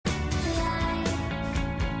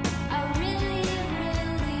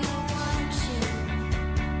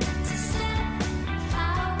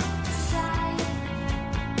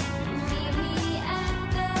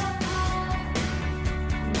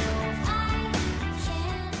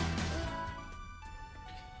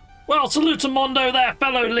Well, salute Mondo there,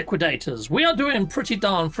 fellow liquidators. We are doing pretty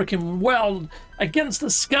darn freaking well against the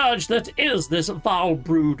scourge that is this vile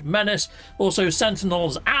brood menace. Also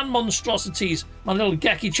sentinels and monstrosities. My little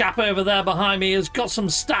gecky chap over there behind me has got some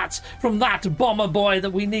stats from that bomber boy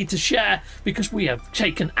that we need to share because we have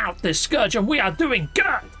taken out this scourge and we are doing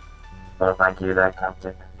good. Well, thank you there,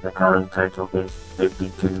 Captain. The current total is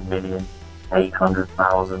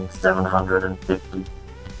 52,800,750.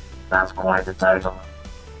 That's quite a total.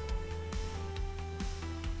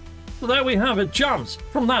 So there we have it, jumps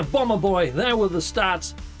from that bomber boy. There were the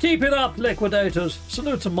stats. Keep it up, liquidators.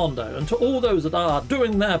 Salute to Mondo and to all those that are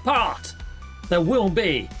doing their part. There will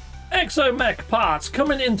be exomech parts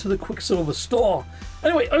coming into the Quicksilver store.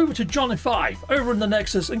 Anyway, over to Johnny 5 over in the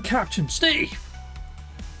Nexus and Captain Steve.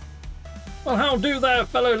 Well, how do there,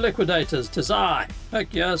 fellow liquidators? 'Tis I.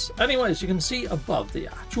 Heck yes. Anyways, you can see above the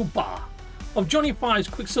actual bar of Johnny 5's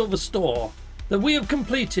Quicksilver store that we have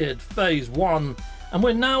completed phase 1 and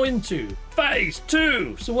we're now into phase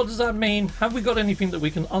 2. So what does that mean? Have we got anything that we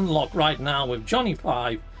can unlock right now with Johnny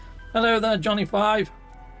 5? Hello there, Johnny 5.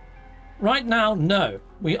 Right now, no.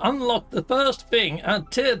 We unlock the first thing at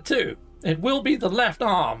tier 2. It will be the left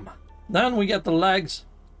arm. Then we get the legs,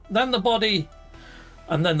 then the body,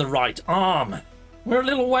 and then the right arm. We're a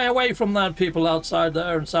little way away from that, people outside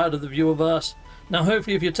there, inside of the viewerverse. Now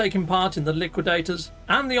hopefully if you're taking part in the Liquidators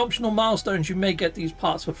and the optional milestones, you may get these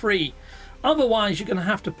parts for free. Otherwise you're going to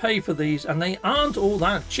have to pay for these, and they aren't all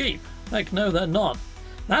that cheap. Heck no, they're not.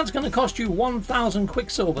 That's going to cost you 1,000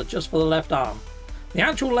 Quicksilver just for the left arm. The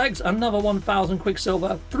actual legs, another 1,000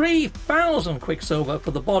 Quicksilver, 3,000 Quicksilver for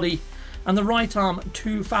the body, and the right arm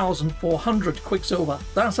 2,400 Quicksilver.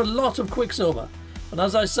 That's a lot of Quicksilver. But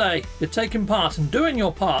as I say, you're taking part and doing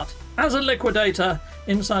your part as a liquidator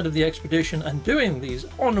inside of the expedition and doing these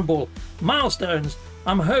honourable milestones.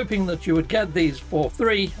 I'm hoping that you would get these for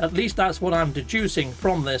free. At least that's what I'm deducing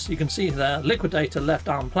from this. You can see there, Liquidator left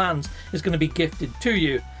arm plans is going to be gifted to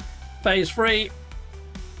you. Phase 3,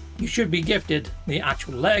 you should be gifted the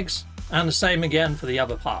actual legs, and the same again for the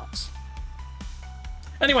other parts.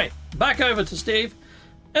 Anyway, back over to Steve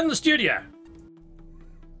in the studio.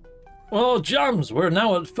 Well, Jums, we're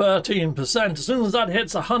now at 13%. As soon as that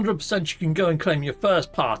hits 100%, you can go and claim your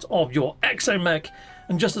first part of your exomech.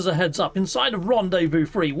 And just as a heads up, inside of Rendezvous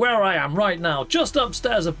 3, where I am right now, just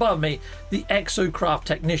upstairs above me, the exocraft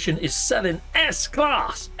technician is selling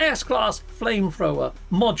S-Class flamethrower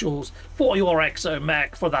modules for your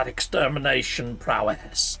exomech for that extermination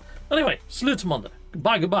prowess. Anyway, salute to Mondo.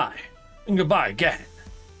 Goodbye, goodbye. And goodbye again.